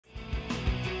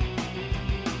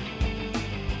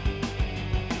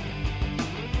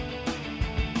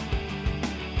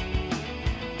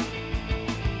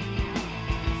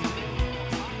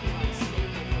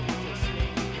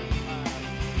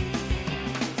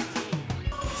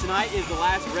tonight is the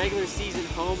last regular season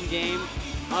home game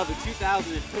of the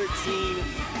 2013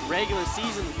 regular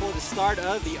season before the start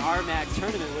of the RMAC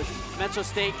tournament, with Metro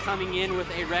State coming in with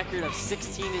a record of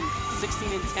 16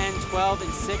 and 10, 12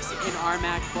 and 6 in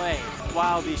RMAC play.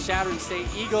 While the Chadron State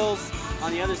Eagles,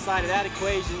 on the other side of that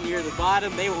equation near the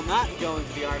bottom, they will not go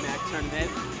into the RMAC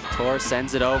tournament. Tor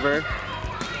sends it over,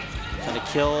 trying to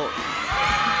kill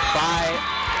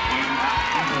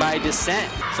by Descent.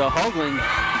 So Hoagland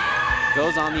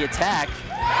goes on the attack,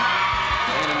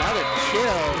 and another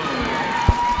kill.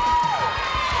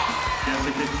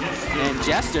 And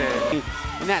Jester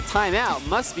in that timeout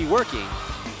must be working.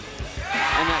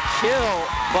 And that kill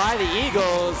by the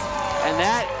Eagles, and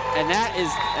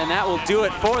that will do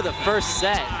it for the first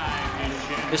set.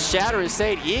 The Chadron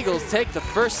State Eagles take the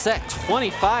first set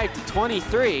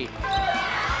 25-23.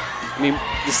 I mean,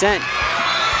 Descent.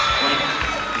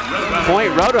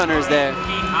 Point Roadrunners there.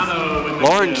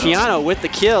 Lauren Keano with the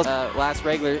kill. Last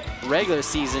regular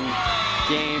season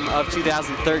game of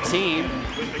 2013.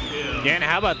 Yeah, and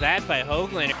how about that by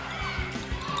Hoagland?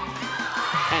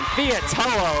 And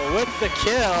Fiatoa with the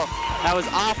kill. That was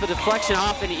off a deflection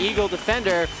off an Eagle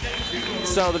defender.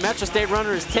 So the Metro State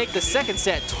Runners take the second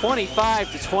set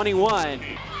 25-21.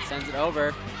 Sends it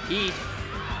over. Heath.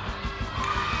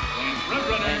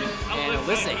 And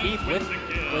Alysa Heath with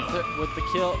the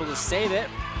kill to save it.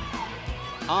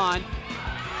 On.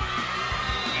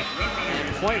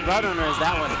 And point Roadrunners,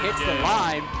 that one hits the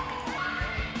line.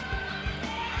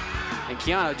 And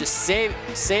Keano just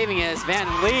saving it as Van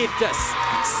Leef just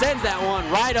sends that one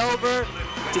right over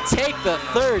to take the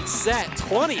third set,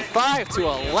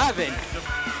 25-11.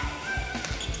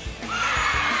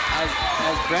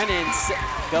 As Brennan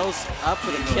goes up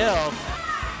for the kill.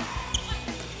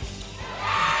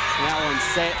 And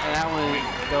that one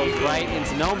goes right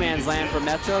into no man's land for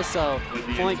Metro, so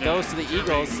point goes to the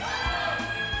Eagles.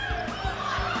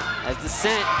 As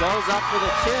Descent goes up for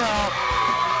the kill,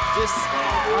 just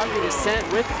argue Descent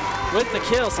with the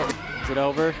kill. So it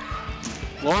over.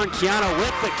 Lauren Keano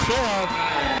with the kill.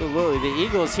 Absolutely, the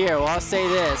Eagles here. Well, I'll say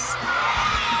this: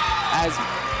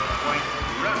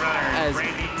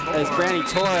 as Brandy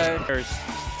Tor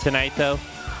tonight, though.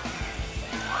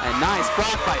 A nice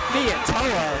block by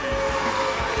Fiatoa.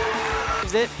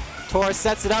 Tor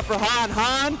sets it up for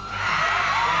Han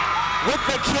with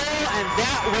the kill, and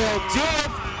that will do it.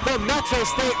 The Metro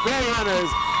State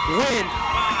Roadrunners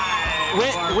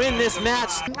win this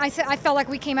match. I felt like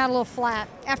we came out a little flat.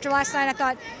 After last night, I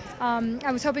thought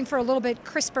I was hoping for a little bit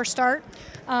crisper start.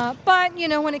 But, you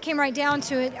know, when it came right down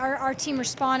to it, our team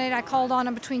responded. I called on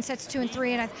them between sets 2 and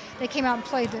 3, and they came out and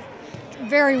played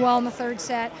very well in the third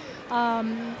set.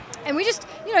 And we just,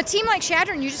 you know, a team like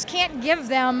Chadron, you just can't give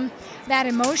them that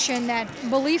emotion, that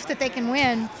belief that they can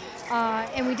win.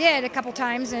 And we did a couple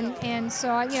times, and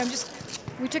so, you know,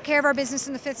 we took care of our business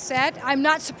in the fifth set. I'm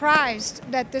not surprised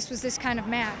that this was this kind of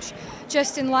match,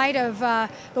 just in light of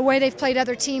the way they've played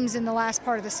other teams in the last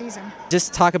part of the season.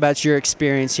 Just talk about your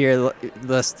experience here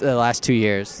the last 2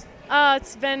 years. Oh,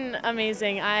 it's been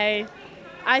amazing. I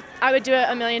would do it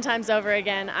a million times over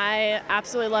again. I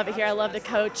absolutely love it here. I love the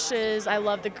coaches. I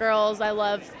love the girls. I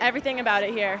love everything about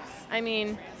it here. I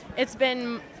mean, it's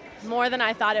been more than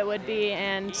I thought it would be,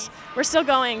 and we're still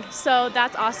going, so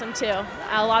that's awesome too.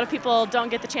 A lot of people don't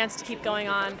get the chance to keep going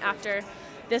on after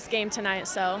this game tonight,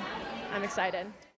 so I'm excited.